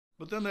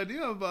But then the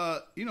idea of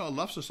a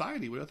left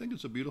society, which I think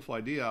is a beautiful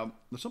idea.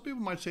 Some people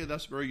might say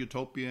that's very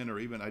utopian or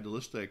even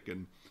idealistic,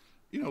 and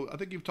I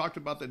think you've talked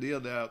about the idea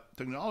that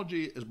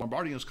technology is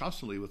bombarding us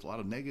constantly with a lot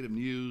of negative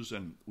news,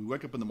 and we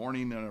wake up in the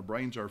morning and our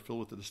brains are filled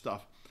with this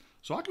stuff.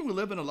 So how can we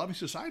live in a loving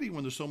society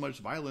when there's so much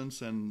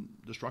violence and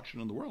destruction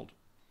in the world?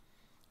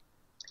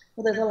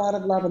 Well, there's a lot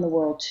of love in the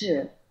world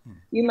too.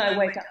 You might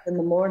wake up in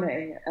the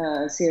morning,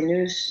 see a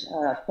news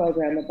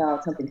program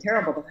about something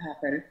terrible that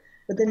happened,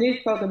 but the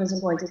news program isn't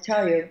going to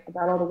tell you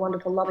about all the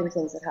wonderful, loving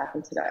things that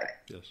happened today.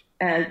 Yes.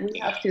 And we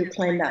have to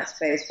claim that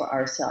space for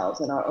ourselves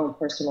and our own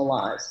personal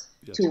lives.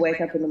 Yes. To wake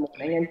up in the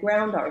morning and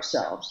ground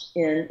ourselves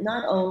in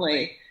not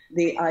only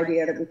the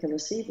idea that we can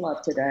receive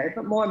love today,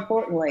 but more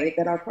importantly,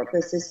 that our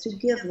purpose is to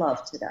give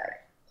love today.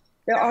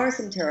 There are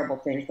some terrible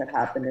things that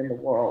happen in the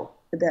world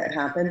but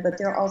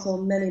there are also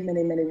many,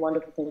 many, many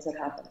wonderful things that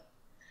happen.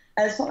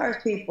 As far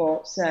as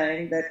people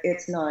saying that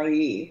it's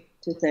naive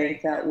to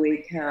think that we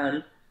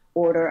can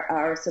order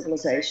our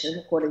civilization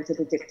according to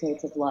the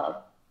dictates of love,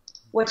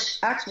 what's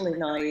actually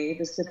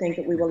naive is to think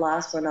that we will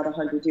last for another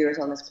 100 years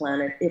on this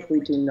planet if we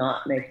do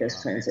not make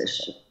this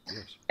transition.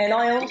 Yes. And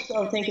I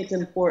also think it's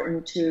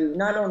important to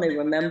not only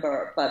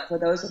remember, but for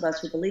those of us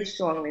who believe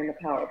strongly in the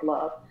power of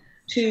love,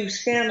 to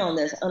stand on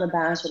this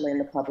unabashedly in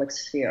the public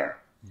sphere.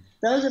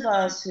 Those of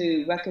us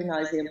who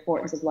recognize the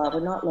importance of love are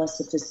not less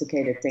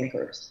sophisticated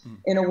thinkers.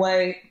 In a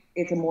way,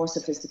 it's a more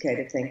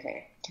sophisticated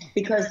thinking.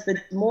 Because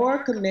the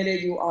more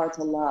committed you are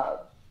to love,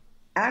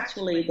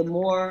 actually, the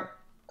more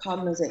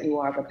cognizant you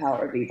are of the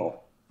power of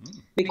evil.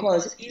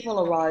 Because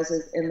evil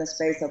arises in the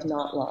space of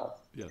not love.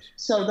 Yes.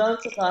 So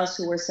those of us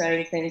who are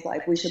saying things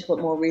like we should put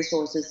more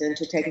resources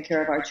into taking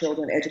care of our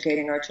children,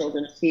 educating our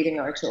children, feeding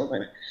our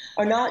children,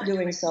 are not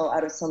doing so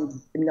out of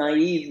some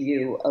naive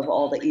view of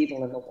all the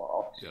evil in the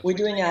world. Yes. We're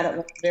doing it out of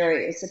a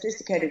very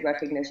sophisticated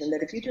recognition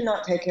that if you do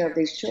not take care of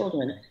these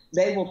children,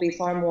 they will be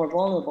far more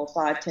vulnerable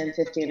 5, 10,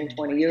 15, and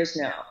 20 years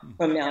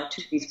from now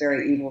to these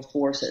very evil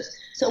forces.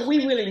 So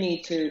we really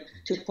need to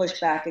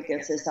push back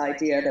against this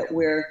idea that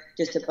we're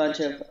just a bunch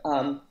of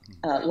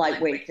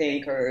lightweight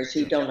thinkers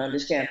who don't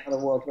understand how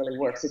the world really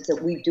works. It's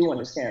that we do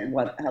understand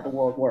how the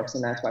world works,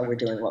 and that's why we're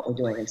doing what we're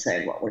doing and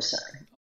saying what we're saying.